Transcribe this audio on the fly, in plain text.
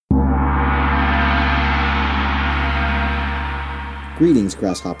Greetings,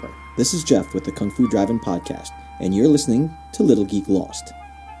 Grasshopper. This is Jeff with the Kung Fu Drive-In Podcast, and you're listening to Little Geek Lost.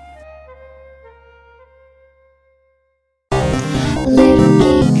 Little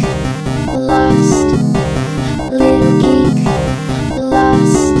Geek Lost. Little Geek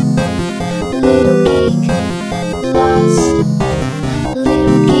Lost. Little Geek Lost.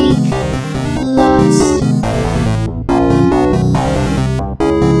 Little Geek Lost.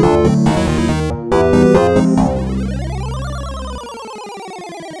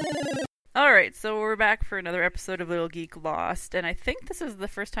 Alright, so we're back for another episode of Little Geek Lost, and I think this is the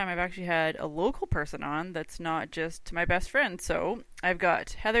first time I've actually had a local person on that's not just my best friend. So I've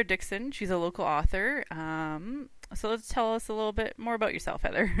got Heather Dickson. She's a local author. So let's tell us a little bit more about yourself,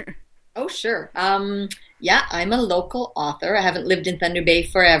 Heather. Oh, sure. Yeah, I'm a local author. I haven't lived in Thunder Bay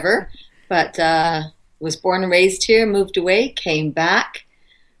forever, but was born and raised here, moved away, came back.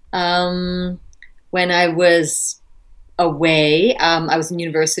 When I was away, I was in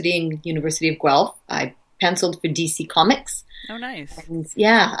University of Guelph. I penciled for DC Comics. Oh, nice. And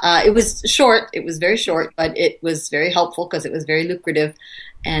yeah, it was short. It was very short, but it was very helpful because it was very lucrative.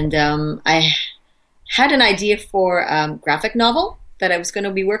 And I had an idea for a graphic novel that I was going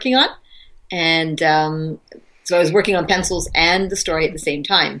to be working on. And so I was working on pencils and the story at the same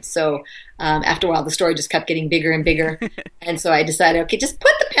time. So after a while, the story just kept getting bigger and bigger. And so I decided, okay, just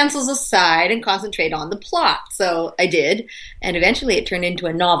put the pencils aside and concentrate on the plot. So I did. And eventually it turned into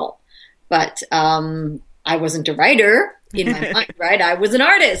a novel. But I wasn't a writer in my mind, right? I was an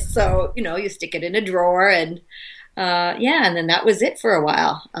artist. So, you know, you stick it in a drawer and and then that was it for a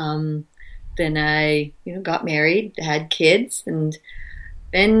while. Then I, got married, had kids, and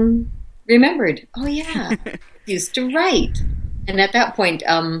then remembered, oh yeah, I used to write. And at that point,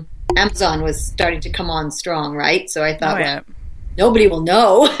 Amazon was starting to come on strong, right? So I thought, well, nobody will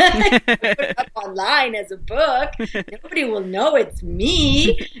know. Put it up online as a book. Nobody will know it's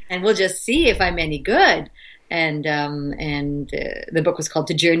me, and we'll just see if I'm any good. And the book was called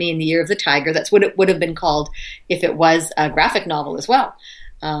To Journey in the Year of the Tiger. That's what it would have been called if it was a graphic novel as well.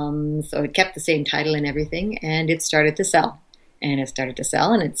 So it kept the same title and everything, and it started to sell. And it started to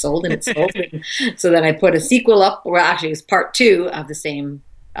sell, and it sold, and it sold. And so then I put a sequel up, or actually it was part 2 of the same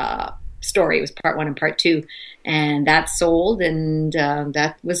story. It was part 1 and part 2. And that sold, and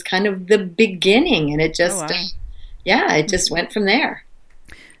that was kind of the beginning. And it just, it just went from there.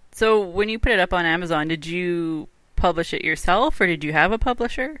 So when you put it up on Amazon, did you publish it yourself, or did you have a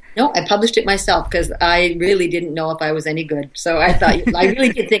publisher? No, I published it myself because I really didn't know if I was any good. So I thought, I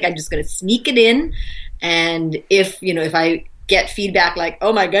really did think I'm just going to sneak it in. And if I get feedback like,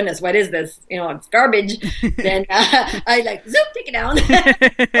 oh my goodness, what is this? It's garbage. Then I take it down.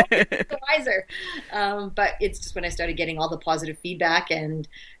 The wiser. But it's just when I started getting all the positive feedback and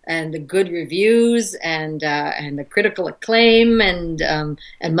the good reviews and the critical acclaim and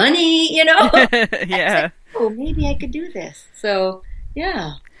money, Yeah. Like, oh, maybe I could do this. So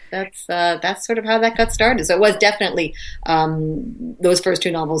yeah. That's sort of how that got started. So it was definitely those first 2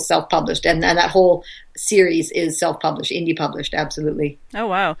 novels self-published, and that whole series is self-published, indie published, absolutely. Oh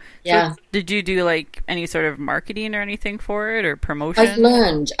wow! Yeah. So did you do any sort of marketing or anything for it, or promotion? I've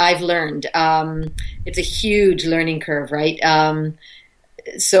learned. It's a huge learning curve, right?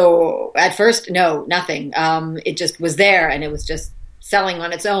 So at first, no, nothing. It just was there, and it was just selling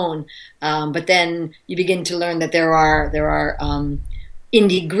on its own. But then you begin to learn that there are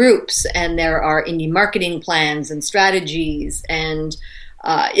indie groups, and there are indie marketing plans and strategies, and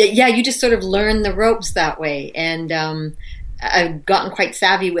you just sort of learn the ropes that way. And I've gotten quite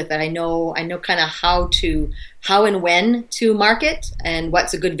savvy with it. I know kind of how and when to market, and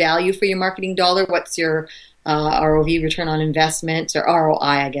what's a good value for your marketing dollar. What's your ROV, return on investment, or ROI,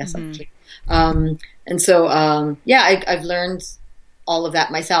 I guess. Actually. And so I've learned all of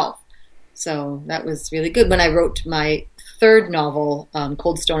that myself. So that was really good. When I wrote my 3rd novel,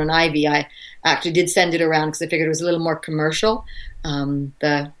 Cold Stone and Ivy, I actually did send it around because I figured it was a little more commercial.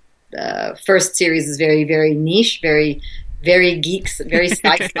 The first series is very, very niche, very, very geeks, very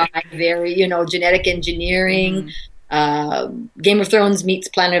sci-fi, very, genetic engineering. Game of Thrones meets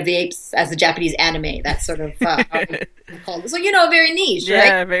Planet of the Apes as a Japanese anime. That's sort of how it's called. So, very niche, right?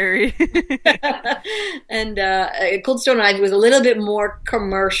 Yeah, very. And Cold Stone and Ivy was a little bit more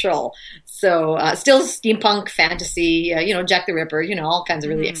commercial. So still steampunk fantasy, Jack the Ripper, all kinds of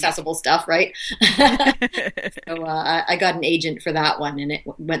really accessible stuff, right? So I got an agent for that one, and it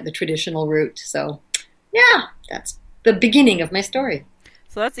went the traditional route. So, yeah, that's the beginning of my story.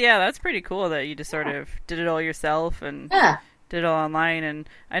 So that's pretty cool that you just sort of did it all yourself and did it all online. And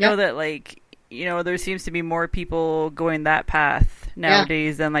I know that there seems to be more people going that path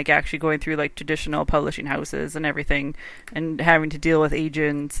nowadays than like actually going through like traditional publishing houses and everything, and having to deal with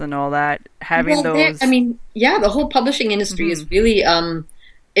agents and all that. Having those, the whole publishing industry is really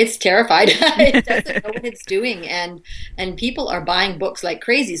it's terrified. It doesn't know what it's doing, and people are buying books like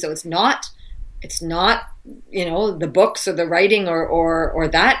crazy. So it's not the books or the writing or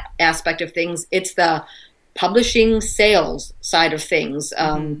that aspect of things. It's the publishing sales side of things.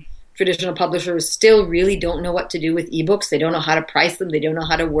 Traditional publishers still really don't know what to do with ebooks. They don't know how to price them. They don't know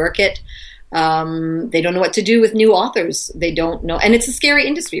how to work it. They don't know what to do with new authors. They don't know. And it's a scary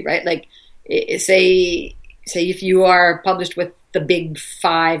industry, right? Like, say if you are published with the big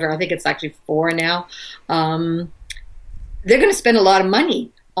 5, or I think it's actually 4 now, they're going to spend a lot of money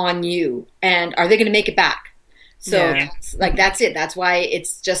on you. And are they going to make it back? So that's it. That's why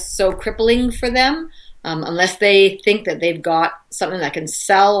it's just so crippling for them. Unless they think that they've got something that can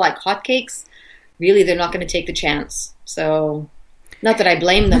sell like hotcakes, really they're not going to take the chance. So, not that I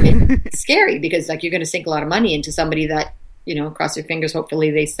blame them. It's scary because like you're going to sink a lot of money into somebody that, cross your fingers, hopefully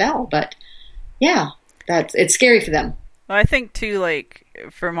they sell. But yeah, it's scary for them. Well, I think too, like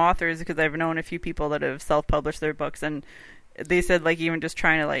from authors, because I've known a few people that have self-published their books, and they said like even just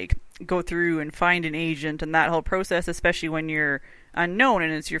trying to like go through and find an agent and that whole process, especially when you're unknown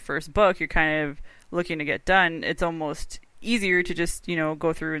and it's your first book, you're kind of looking to get done, it's almost easier to just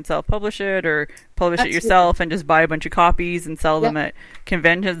go through and self-publish it or publish it yourself and just buy a bunch of copies and sell them at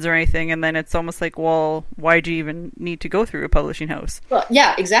conventions or anything, and then it's almost like, well, why do you even need to go through a publishing house? Well,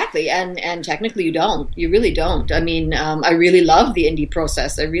 yeah, exactly. And technically you really don't. I mean, I really love the indie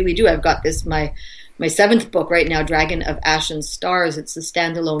process. I really do. I've got my 7th book right now, Dragon of Ashen Stars. It's a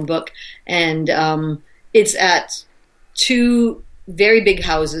standalone book, and it's at 2 very big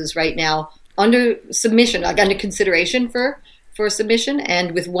houses right now, under submission, like under consideration for submission,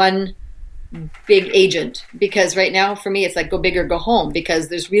 and with 1 big agent, because right now for me it's like go big or go home, because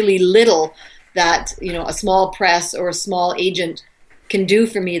there's really little that a small press or a small agent can do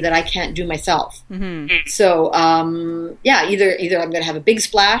for me that I can't do myself. So either I'm going to have a big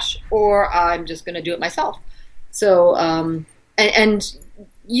splash or I'm just going to do it myself. So and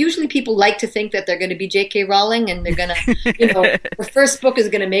usually people like to think that they're going to be J.K. Rowling and they're going to, the first book is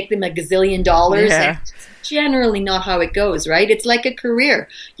going to make them $1 gazillion. And it's generally not how it goes, right? It's like a career.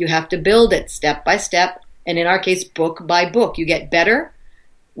 You have to build it step by step. And in our case, book by book. You get better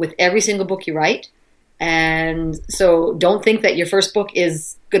with every single book you write. And so don't think that your first book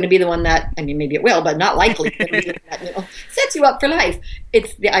is going to be the one that, maybe it will, but not likely that, sets you up for life.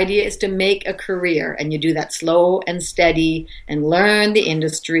 The idea is to make a career, and you do that slow and steady and learn the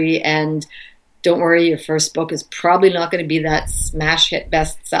industry. And don't worry, your first book is probably not going to be that smash hit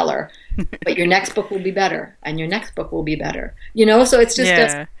bestseller, but your next book will be better, and your next book will be better. So it's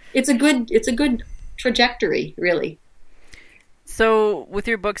just it's a good trajectory, really. So with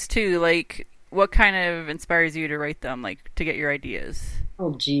your books too, like, what kind of inspires you to write them, like to get your ideas?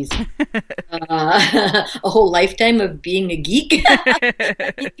 Oh, geez. A whole lifetime of being a geek.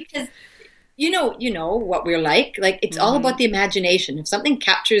 Because you know what we're like. Like, it's all about the imagination. If something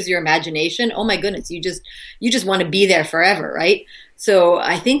captures your imagination, oh my goodness, you just want to be there forever, right? So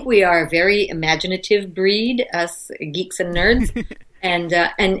I think we are a very imaginative breed, us geeks and nerds, and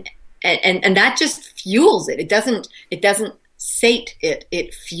that just fuels it. It doesn't sate it.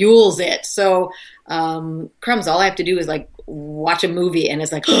 It fuels it. So crumbs, all I have to do is like watch a movie and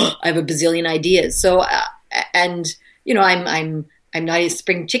it's like, oh, I have a bazillion ideas. So I'm not a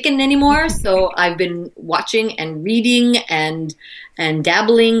spring chicken anymore. So I've been watching and reading and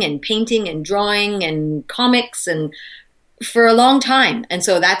dabbling and painting and drawing and comics and for a long time. And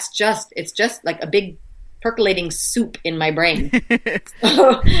so it's just like a big percolating soup in my brain.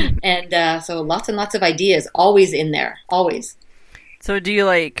 So lots and lots of ideas always in there, always. So do you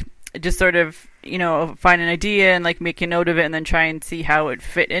like just sort of, find an idea and like make a note of it and then try and see how it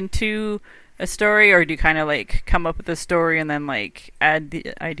fit into a story, or do you kind of like come up with a story and then like add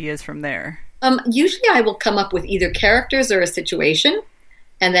the ideas from there? Usually I will come up with either characters or a situation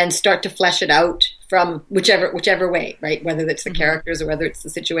and then start to flesh it out from whichever way, right? Whether it's the characters or whether it's the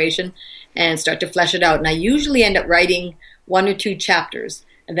situation, and start to flesh it out. And I usually end up writing 1 or 2 chapters,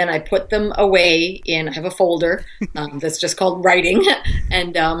 and then I put them away I have a folder that's just called writing.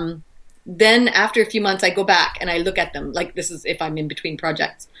 And then after a few months, I go back and I look at them. Like, this is if I'm in between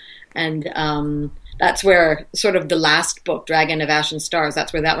projects. And that's where sort of the last book, Dragon of Ashen Stars,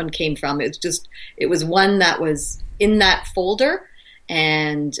 that's where that one came from. It was one that was in that folder.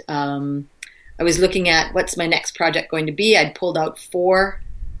 And I was looking at what's my next project going to be. I'd pulled out 4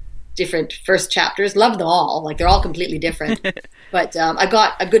 different first chapters. Loved them all. Like they're all completely different. But I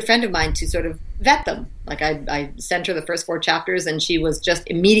got a good friend of mine to sort of vet them. Like I sent her the first 4 chapters, and she was just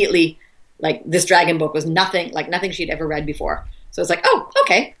immediately like, this dragon book was nothing she'd ever read before. So it's like, oh,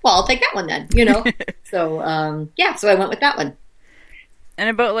 okay, well, I'll take that one then, you know? So I went with that one. And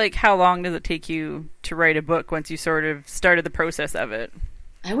about like how long does it take you to write a book once you sort of started the process of it?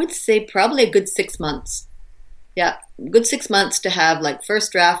 I would say probably a good 6 months. Yeah, good 6 months to have like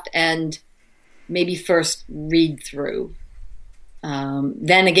first draft and maybe first read through.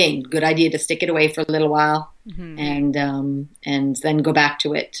 Then again, good idea to stick it away for a little while, and then go back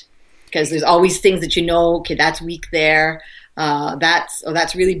to it, because there's always things that okay, that's weak there.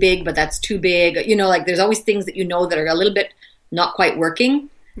 That's really big, but that's too big. You know, like there's always things that that are a little bit not quite working.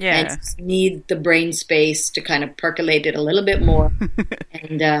 Yeah. And you just need the brain space to kind of percolate it a little bit more.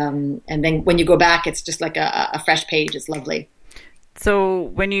 and then when you go back, it's just like a fresh page. It's lovely. So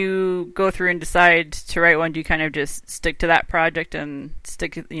when you go through and decide to write one, do you kind of just stick to that project and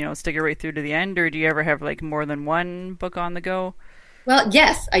stick it right through to the end, or do you ever have like more than one book on the go? Well,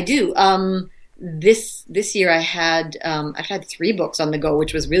 yes, I do. This year I've had 3 books on the go,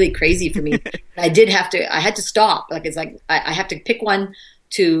 which was really crazy for me. I had to stop. Like it's like I have to pick one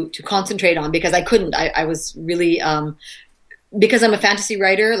to concentrate on, because I couldn't. I was really because I'm a fantasy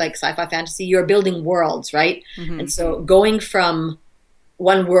writer, like sci-fi fantasy. You're building worlds, right? And so going from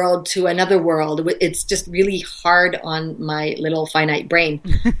one world to another world, it's just really hard on my little finite brain.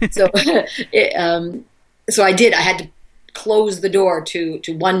 So so I had to close the door to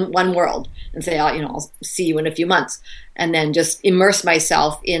one world and say, I'll see you in a few months, and then just immerse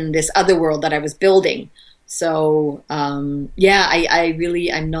myself in this other world that I was building. So I'm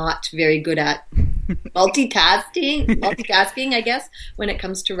not very good at multitasking, I guess, when it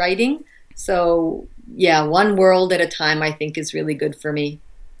comes to writing. So yeah, one world at a time, I think, is really good for me.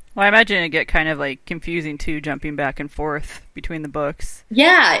 Well, I imagine it get kind of like confusing too, jumping back and forth between the books.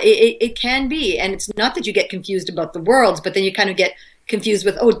 Yeah, it can be. And it's not that you get confused about the worlds, but then you kind of get confused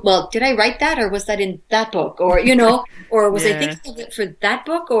with, oh, well, did I write that, or was that in that book? Or, or was I thinking of it for that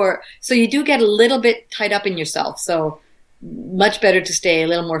book? Or so you do get a little bit tied up in yourself. So much better to stay a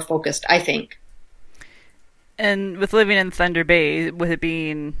little more focused, I think. And with living in Thunder Bay, with it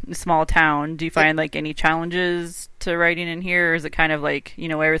being a small town, do you find like any challenges to writing in here? Or is it kind of like,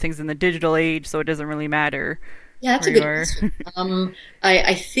 everything's in the digital age, so it doesn't really matter? Yeah, that's a good question.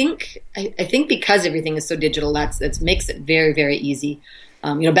 I think because everything is so digital, that makes it very, very easy.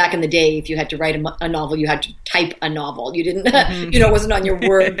 Back in the day, if you had to write a novel, you had to type a novel. You didn't, it wasn't on your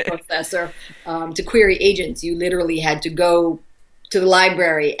word processor. To query agents, you literally had to go to the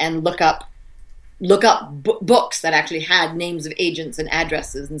library and look up books that actually had names of agents and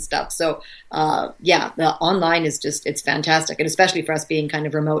addresses and stuff. So, the online is it's fantastic. And especially for us being kind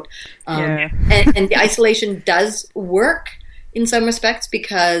of remote. And the isolation does work in some respects,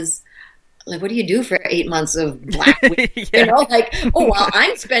 because like, what do you do for 8 months of black winter?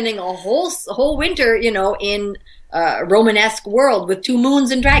 I'm spending a whole winter, in a Romanesque world with 2 moons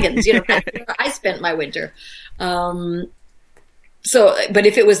and dragons. That's where I spent my winter. But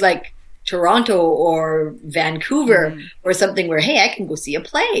if it was like Toronto or Vancouver or something where, hey, I can go see a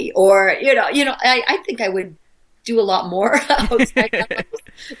play, or I think I would do a lot more outside the house,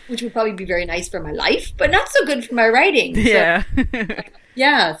 which would probably be very nice for my life, but not so good for my writing. Yeah.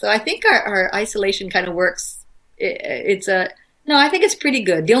 So I think our isolation kind of works. I think it's pretty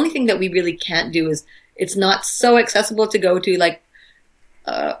good. The only thing that we really can't do is it's not so accessible to go to like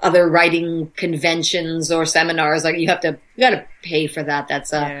other writing conventions or seminars. Like you got to pay for that.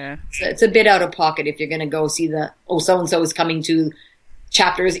 That's it's a bit out of pocket if you're going to go see so and so is coming to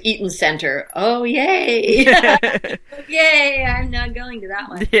Chapters Eaton Center. Oh yay! Yay! I'm not going to that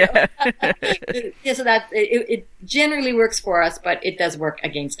one. Yeah. So that it generally works for us, but it does work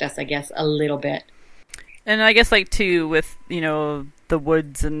against us, I guess, a little bit. And I guess like too with the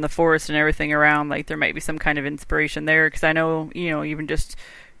woods and the forest and everything around, like there might be some kind of inspiration there, because I know even just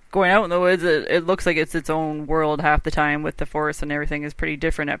going out in the woods, it looks like it's its own world half the time. With the forest and everything is pretty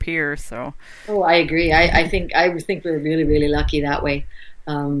different up here. So I agree. I think we're really, really lucky that way.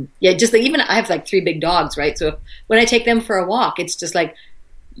 Just like, even I have like 3 big dogs, right? So when I take them for a walk, it's just like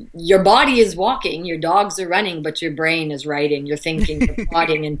your body is walking, your dogs are running, but your brain is writing, you're thinking, you're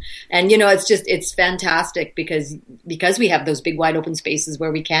plotting, and it's fantastic because we have those big wide open spaces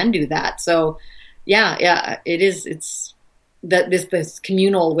where we can do that. So it is. It's that this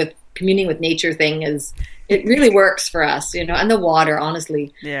communing with nature thing it really works for us, and the water,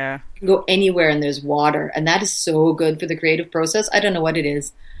 honestly. Yeah. You can go anywhere and there's water, and that is so good for the creative process. I don't know what it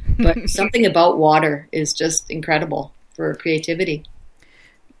is, but something about water is just incredible for creativity.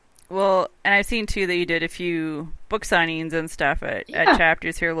 Well, and I've seen too that you did a few book signings and stuff at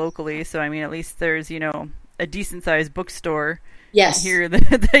chapters here locally. So I mean, at least there's a decent sized bookstore. Yes. Here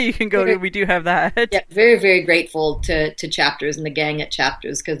that you can go to. We do have that. Yeah, very, very grateful to chapters and the gang at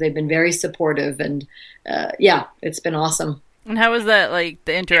chapters because they've been very supportive and it's been awesome. And how was that, like,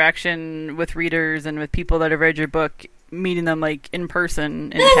 the interaction with readers and with people that have read your book, meeting them, like, in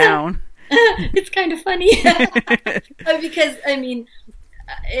person in town? It's kind of funny because, I mean,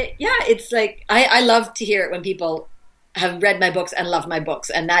 it's like I love to hear it when people have read my books and love my books.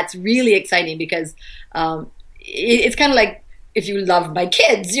 And that's really exciting because it's kind of like if you love my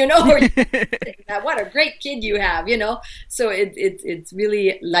kids, or what a great kid you have, So it's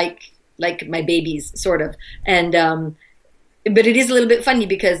really like my babies, sort of. And but it is a little bit funny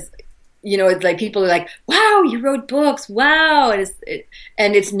because it's like people are like, "Wow, you wrote books! Wow!"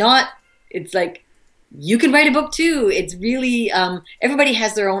 And it's not. It's like you can write a book too. It's really everybody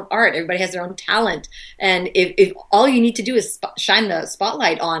has their own art. Everybody has their own talent. And if all you need to do is shine the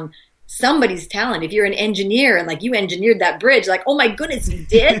spotlight on somebody's talent. If you're an engineer and like you engineered that bridge, like, oh my goodness, you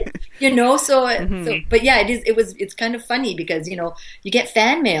did, So, but yeah, it's kind of funny because, you get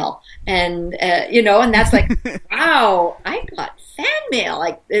fan mail and, and that's like, wow, I got fan mail.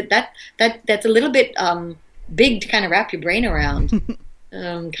 Like that's a little bit, big to kind of wrap your brain around.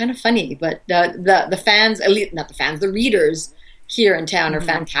 Kind of funny, but the fans, at least not the fans, the readers here in town are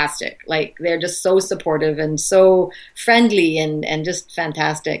fantastic. Like they're just so supportive and so friendly and just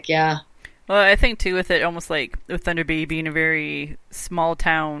fantastic. Yeah. Well, I think too with it, almost like with Thunder Bay being a very small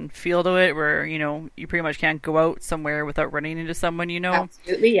town feel to it, where you pretty much can't go out somewhere without running into someone.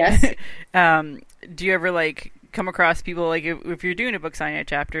 Absolutely, yes. Do you ever like come across people like if you're doing a book signing at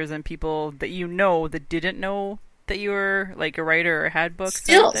chapters and people that that didn't know that you were like a writer or had books?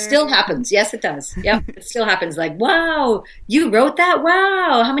 Still happens. Yes, it does. Yep, it still happens. Like, wow, you wrote that?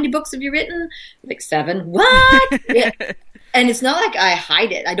 Wow, how many books have you written? Like 7. What? Yeah. And it's not like I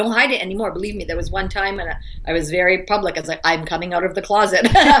hide it. I don't hide it anymore. Believe me, there was one time and I was very public. I was like, I'm coming out of the closet.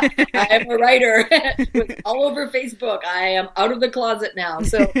 I am a writer. It was all over Facebook. I am out of the closet now.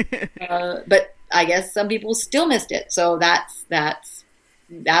 So, but I guess some people still missed it. So that's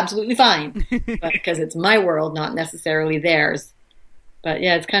absolutely fine, because it's my world, not necessarily theirs. But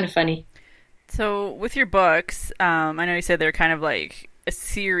yeah, it's kind of funny. So with your books, I know you said they're kind of like a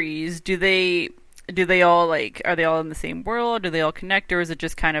series. Do they all like, are they all in the same world? Do they all connect, or is it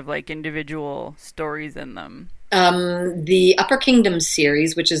just kind of like individual stories in them? The Upper Kingdom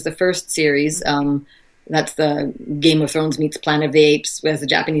series, which is the first series, that's the Game of Thrones meets Planet of the Apes as a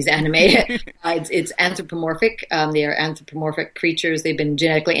Japanese anime. It's anthropomorphic. They are anthropomorphic creatures. They've been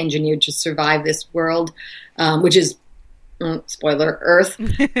genetically engineered to survive this world, which is, spoiler, Earth.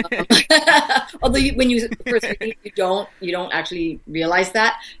 Although when you first read it, you don't actually realize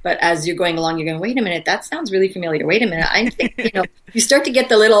that. But as you're going along, you're going, wait a minute, that sounds really familiar. Wait a minute, I think you start to get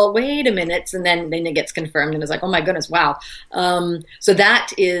the little wait a minutes, and then it gets confirmed, and it's like, oh my goodness, wow. So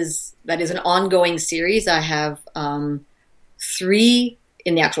that is an ongoing series. I have 3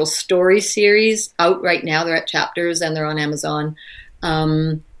 in the actual story series out right now. They're at chapters and they're on Amazon.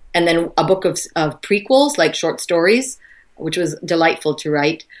 And then a book of prequels, like short stories, which was delightful to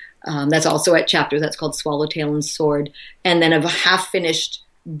write. That's also at chapters. That's called Swallowtail and Sword. And then I've finished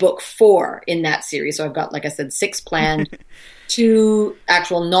book 4 in that series. So I've got, like I said, 6 planned, 2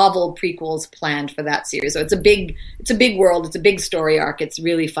 actual novel prequels planned for that series. So it's a big world. It's a big story arc. It's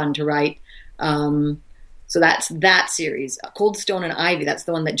really fun to write. So that's that series. Cold Stone and Ivy, that's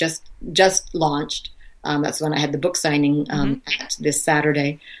the one that just launched. That's the one I had the book signing at this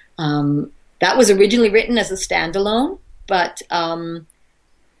Saturday. That was originally written as a standalone, but I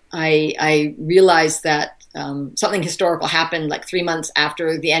realized that something historical happened like 3 months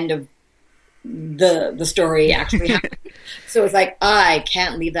after the end of the story actually happened. So it's like, I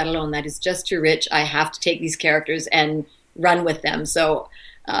can't leave that alone. That is just too rich. I have to take these characters and run with them. So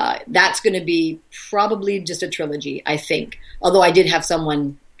that's going to be probably just a trilogy, I think. Although I did have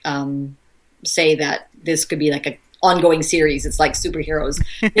someone say that this could be like an ongoing series. It's like superheroes.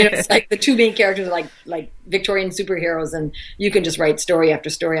 It's like the 2 main characters are like Victorian superheroes, and you can just write story after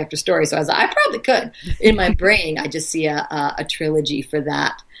story after story. So I was like, I probably could. In my brain, I just see a trilogy for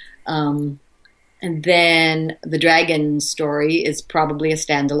that. And then the dragon story is probably a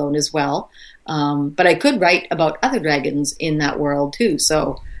standalone as well. But I could write about other dragons in that world too.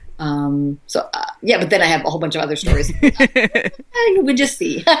 So yeah, but then I have a whole bunch of other stories. We'll just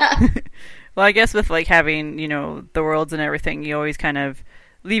see. Well, I guess with like having, the worlds and everything, you always kind of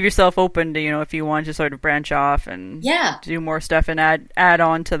leave yourself open to, if you want to sort of branch off and do more stuff and add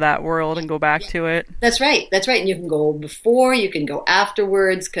on to that world and go back to it. That's right. And you can go before, you can go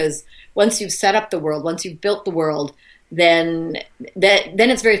afterwards, because once you've set up the world, once you've built the world, then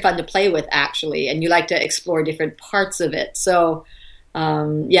it's very fun to play with, actually, and you like to explore different parts of it. So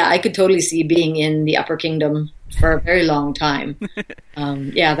I could totally see being in the Upper Kingdom for a very long time.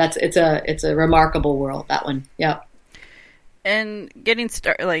 It's a remarkable world, that one. Yeah. And getting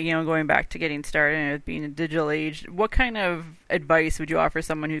started, going back to getting started and being a digital age, what kind of advice would you offer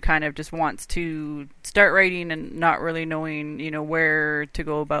someone who kind of just wants to start writing and not really knowing, where to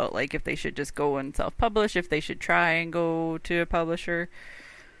go about, like if they should just go and self-publish, if they should try and go to a publisher?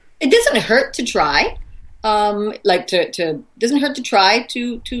 It doesn't hurt to try. Doesn't hurt to try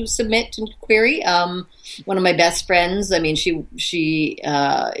to submit and query. One of my best friends, she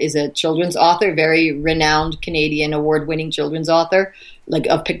is a children's author, very renowned Canadian award-winning children's author,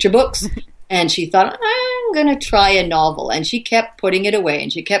 of picture books. And she thought, I'm going to try a novel. And she kept putting it away,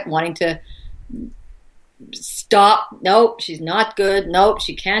 and she kept wanting to stop. Nope, she's not good. Nope,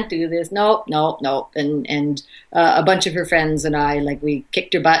 she can't do this. Nope. And a bunch of her friends and I, we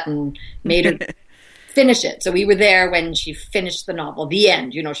kicked her butt and made her finish it. So we were there when she finished the novel, the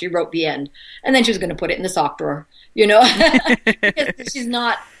end. She wrote the end, and then she was going to put it in the sock drawer. Because she's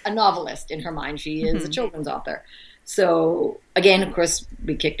not a novelist in her mind; she is a children's author. So again, of course,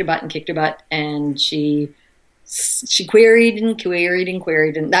 we kicked her butt, and she queried,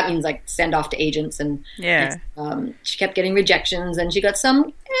 and that means send off to agents, and she kept getting rejections, and she got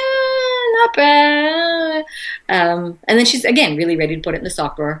some not bad, and then she's again really ready to put it in the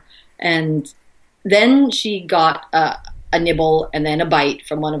sock drawer, and then she got a nibble and then a bite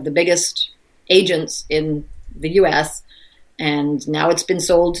from one of the biggest agents in the U.S., and now it's been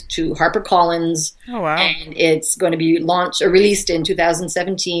sold to HarperCollins. Oh, wow. And it's going to be launched or released in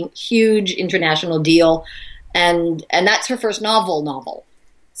 2017. Huge international deal. And that's her first novel.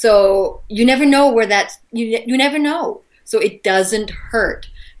 So you never know where you never know. So it doesn't hurt.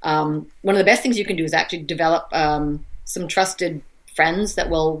 One of the best things you can do is actually develop some trusted friends that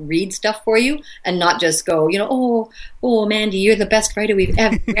will read stuff for you, and not just go, oh, Mandy, you're the best writer we've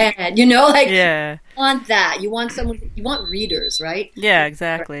ever read. You want that. You want someone. You want readers, right? Yeah,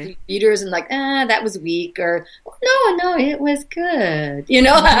 exactly. Readers and that was weak, or no, it was good.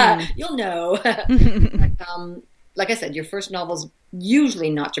 You'll know. Like I said, your first novel's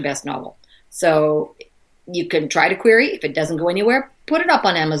usually not your best novel, so you can try to query. If it doesn't go anywhere, put it up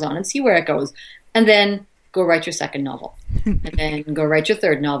on Amazon and see where it goes, and then go write your second novel, and then go write your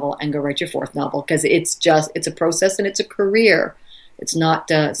third novel, and go write your fourth novel, because it's a process and it's a career. It's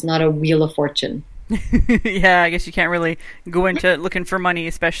not a wheel of fortune. Yeah, I guess you can't really go into looking for money,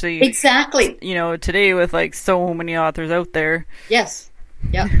 especially exactly. Today with so many authors out there. Yes.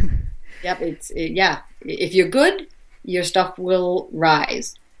 Yep. Yep. If you're good, your stuff will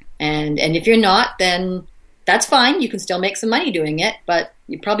rise, and if you're not, then that's fine. You can still make some money doing it, but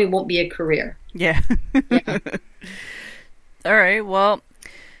you probably won't be a career. Yeah. All right. Well,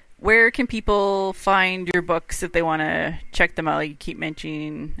 where can people find your books if they want to check them out? You keep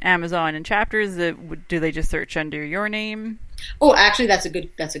mentioning Amazon and Chapters. Do they just search under your name? Oh, actually, that's a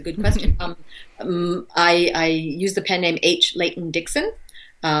good question. I use the pen name H. Leighton Dickson.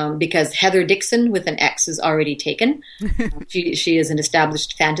 Because Heather Dickson with an X is already taken. She is an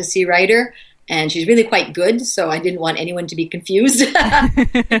established fantasy writer, and she's really quite good, so I didn't want anyone to be confused. My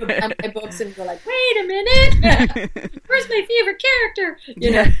books and go wait a minute, where's my favorite character?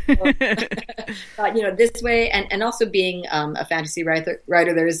 But this way, and also being a fantasy writer,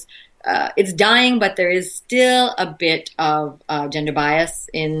 there's it's dying, but there is still a bit of gender bias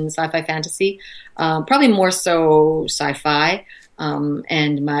in sci-fi fantasy, probably more so sci-fi.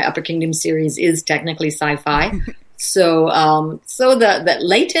 And my Upper Kingdom series is technically sci-fi. So the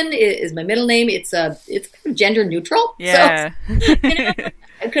Leighton is my middle name. It's kind of gender neutral. Yeah. So,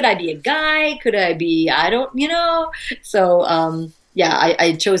 could I be a guy? Could I be, I don't, So,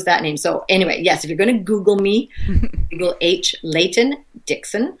 I chose that name. So anyway, yes, if you're going to Google me, Google H. Leighton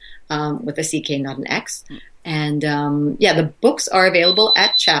Dickson, with a CK, not an X. And the books are available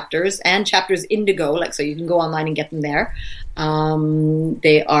at Chapters and Chapters Indigo, so you can go online and get them there.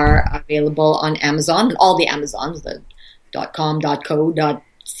 They are available on Amazon and all the Amazons, the .com, .co,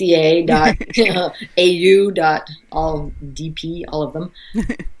 .ca, .au, all DP, all of them.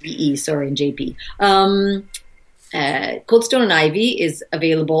 BE, sorry, and JP. Cold Stone and Ivy is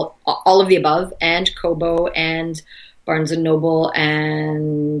available, all of the above, and Kobo and Barnes and Noble,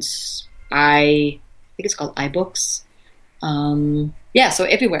 and I think it's called iBooks. So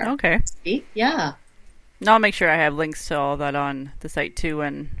everywhere. Okay. Yeah. No, I'll make sure I have links to all that on the site too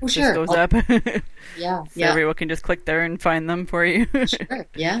when this sure. goes up. Yeah, So everyone can just click there and find them for you. Sure,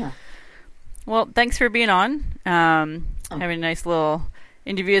 yeah. Well, thanks for being on. Having a nice little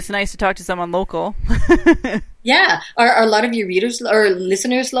interview. It's nice to talk to someone local. Yeah. Are a lot of your readers or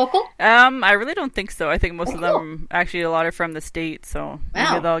listeners local? I really don't think so. I think most of them, actually, a lot are from the States, so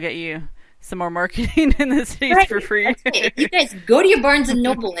maybe they'll get you some more marketing in the States for free. Right. You guys go to your Barnes and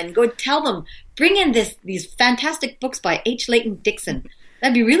Noble and go tell them, bring in these fantastic books by H. Leighton Dickson.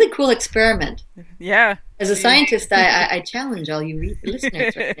 That'd be a really cool experiment. Yeah. As a scientist, I challenge all you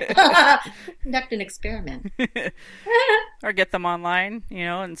listeners right now. Conduct an experiment. Or get them online,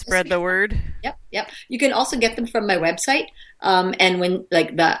 and spread the word. Yep. You can also get them from my website. And when,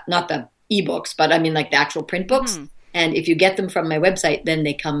 not the ebooks, but I mean like the actual print books. Mm-hmm. And if you get them from my website, then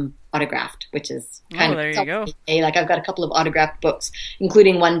they come autographed, which is kind of there you go. Like I've got a couple of autographed books,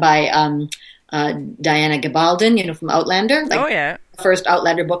 including one by Diana Gabaldon, from Outlander. Oh yeah. First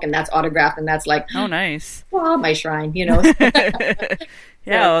Outlander book, and that's autographed, and that's like, oh nice. Well, my shrine, Yeah,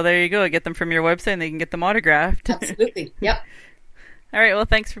 well there you go. Get them from your website and they can get them autographed. Absolutely. Yep. All right, well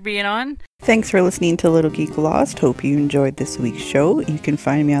thanks for being on. Thanks for listening to Little Geek Lost. Hope you enjoyed this week's show. You can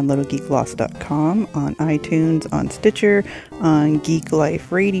find me on littlegeeklost.com, on iTunes, on Stitcher, on Geek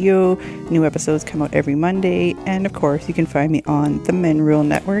Life Radio. New episodes come out every Monday. And of course, you can find me on the Men Rule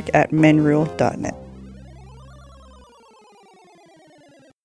Network at menrule.net.